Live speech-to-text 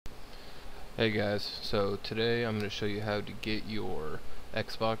Hey guys, so today I'm going to show you how to get your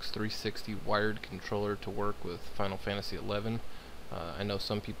Xbox 360 wired controller to work with Final Fantasy XI. I know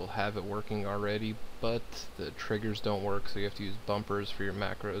some people have it working already, but the triggers don't work, so you have to use bumpers for your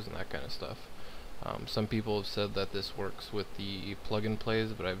macros and that kind of stuff. Some people have said that this works with the plug-and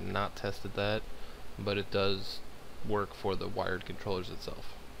plays, but I've not tested that, but it does work for the wired controllers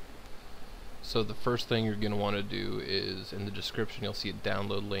itself. So the first thing you're going to want to do is, in the description you'll see a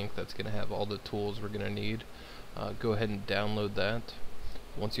download link that's going to have all the tools we're going to need. Go ahead and download that.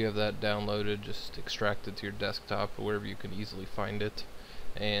 Once you have that downloaded, just extract it to your desktop or wherever you can easily find it.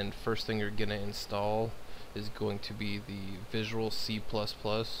 And first thing you're going to install is going to be the Visual C++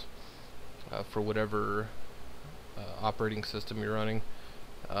 for whatever operating system you're running.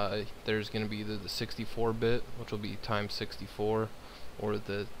 There's going to be either the 64-bit, which will be times 64, or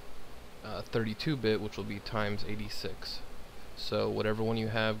the 32-bit, which will be times 86. So whatever one you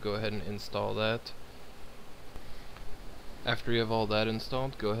have, go ahead and install that. After you have all that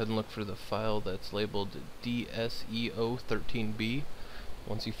installed, go ahead and look for the file that's labeled DSEO13B.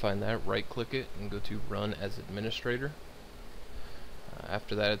 Once you find that, right click it and go to Run as Administrator.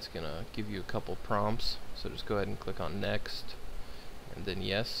 After that, it's going to give you a couple prompts, so just go ahead and click on Next and then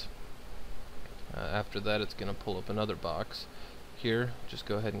Yes. After that, it's going to pull up another box. Here, just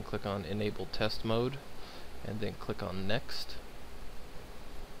go ahead and click on Enable Test Mode and then click on Next.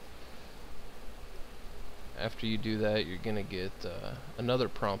 After you do that, you're going to get another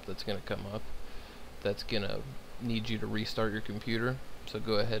prompt that's going to come up that's going to need you to restart your computer. So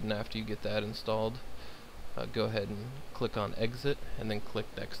go ahead, and after you get that installed, go ahead and click on Exit and then click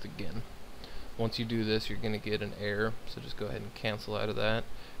Next again. Once you do this, you're going to get an error, so just go ahead and cancel out of that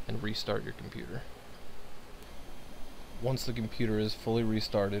and restart your computer. Once the computer is fully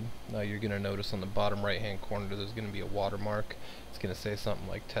restarted, you're going to notice on the bottom right hand corner there's going to be a watermark. It's going to say something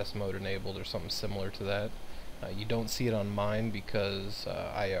like test mode enabled or something similar to that. You don't see it on mine because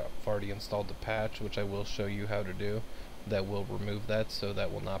I have already installed the patch, which I will show you how to do, that will remove that, so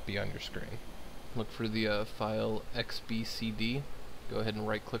that will not be on your screen. Look for the file xbcd. Go ahead and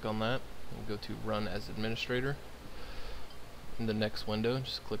right click on that and go to Run as Administrator. In the next window,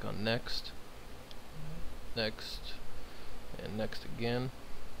 just click on Next, Next, and Next again.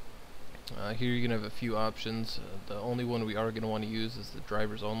 Here you're going to have a few options. The only one we are going to want to use is the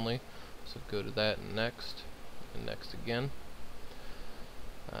drivers only, so go to that and Next again.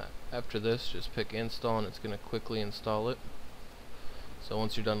 After this, just pick Install and it's going to quickly install it. So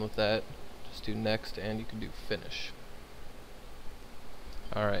once you're done with that, just do Next and you can do Finish.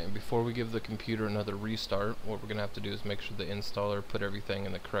 Alright, and before we give the computer another restart, what we're going to have to do is make sure the installer put everything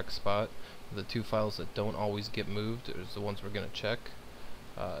in the correct spot. The two files that don't always get moved is the ones we're going to check.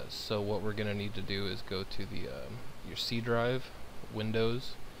 So what we're going to need to do is go to the your C drive,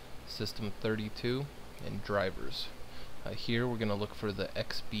 Windows, System 32, and Drivers. Here we're going to look for the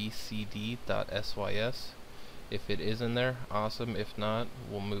xbcd.sys. If it is in there, awesome. If not,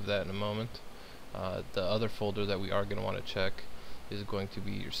 we'll move that in a moment. The other folder that we are going to want to check is going to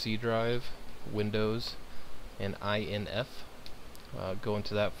be your C drive, Windows, and INF. Go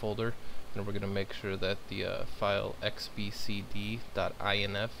into that folder, and we're going to make sure that the file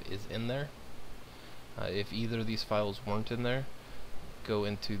xbcd.inf is in there. If either of these files weren't in there, go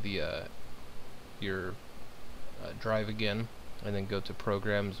into the your drive again, and then go to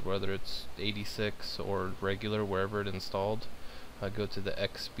Programs, whether it's 86 or regular, wherever it installed. Go to the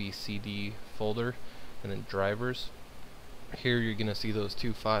xbcd folder, and then Drivers. Here you're going to see those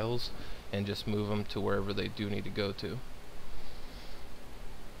two files, and just move them to wherever they do need to go to.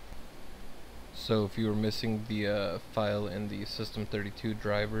 So if you were missing the file in the System 32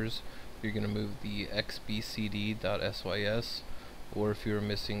 drivers, you're going to move the xbcd.sys, or if you were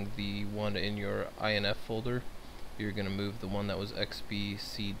missing the one in your INF folder, you're going to move the one that was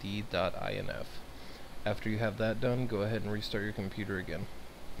xbcd.inf. After you have that done, go ahead and restart your computer again.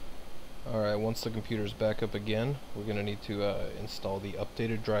 Alright, once the computer is back up again, we're going to need to install the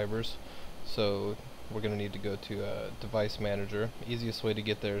updated drivers. So we're going to need to go to Device Manager. Easiest way to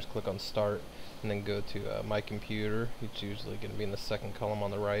get there is click on Start and then go to My Computer. It's usually going to be in the second column on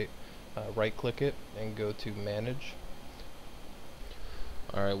the right. Right click it and go to Manage.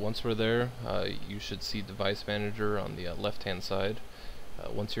 Alright, once we're there, you should see Device Manager on the left hand side.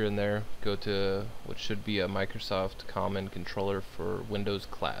 Once you're in there, go to what should be a Microsoft Common Controller for Windows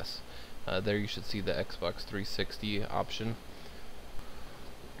class. There you should see the Xbox 360 option.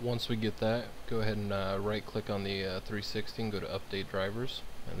 Once we get that, go ahead and right click on the 360 and go to Update Drivers,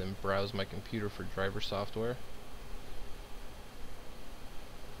 and then browse My Computer for driver software.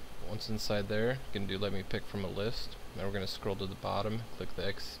 Once inside there, you can do Let Me Pick from a List. Now we're going to scroll to the bottom, click the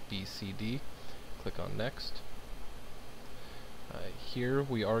XBCD, click on next. Here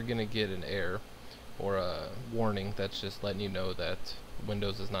we are going to get an error or a warning that's just letting you know that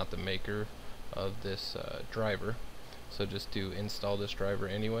Windows is not the maker of this driver. So just do install this driver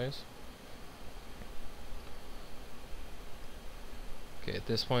anyways. Okay, at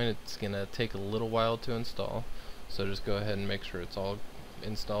this point it's going to take a little while to install, so just go ahead and make sure it's all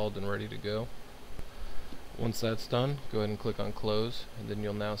installed and ready to go. Once that's done, go ahead and click on close, and then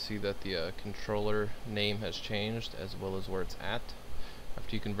you'll now see that the controller name has changed as well as where it's at.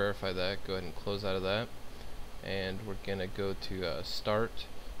 After you can verify that, go ahead and close out of that, and we're going to go to start,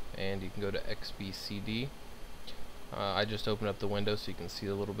 and you can go to XBCD. I just opened up the window so you can see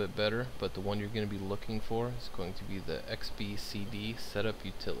a little bit better, but the one you're going to be looking for is going to be the XBCD setup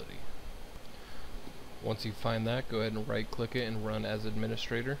utility. Once you find that, go ahead and right click it and run as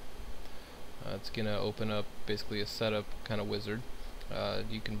administrator. It's going to open up basically a setup kind of wizard.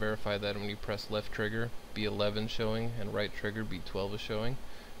 You can verify that when you press left trigger, B11 showing, and right trigger, B12 is showing.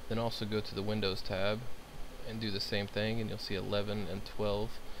 Then also go to the Windows tab and do the same thing, and you'll see 11 and 12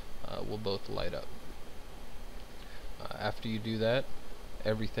 will both light up. After you do that,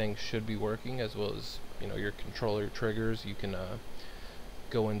 everything should be working, as well as your controller triggers. You can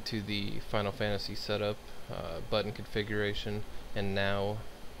go into the Final Fantasy setup button configuration and now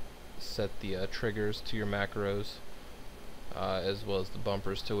set the triggers to your macros, as well as the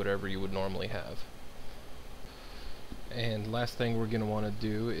bumpers to whatever you would normally have. And last thing we're going to want to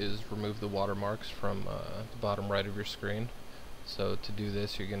do is remove the watermarks from the bottom right of your screen. So to do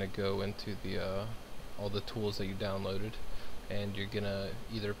this, you're going to go into the all the tools that you downloaded, and you're going to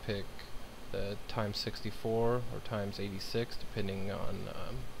either pick the times 64 or times 86 depending on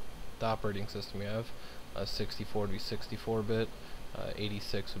the operating system you have. 64 would be 64-bit,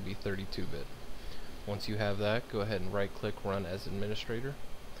 86 would be 32-bit. Once you have that, go ahead and right click run as administrator.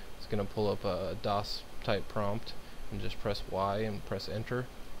 It's going to pull up a DOS type prompt, and just press Y and press enter.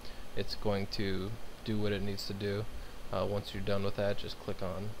 It's going to do what it needs to do. Once you're done with that, just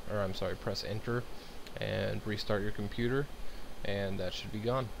press enter and restart your computer, and that should be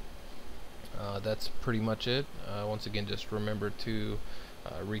gone. That's pretty much it. Once again, just remember to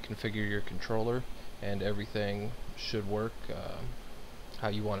reconfigure your controller, and everything should work how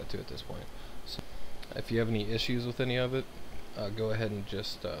you want it to at this point. So if you have any issues with any of it, go ahead and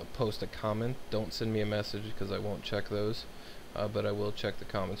just post a comment. Don't send me a message because I won't check those, but I will check the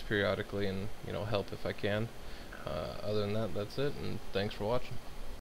comments periodically and help if I can. Other than that, that's it, and thanks for watching.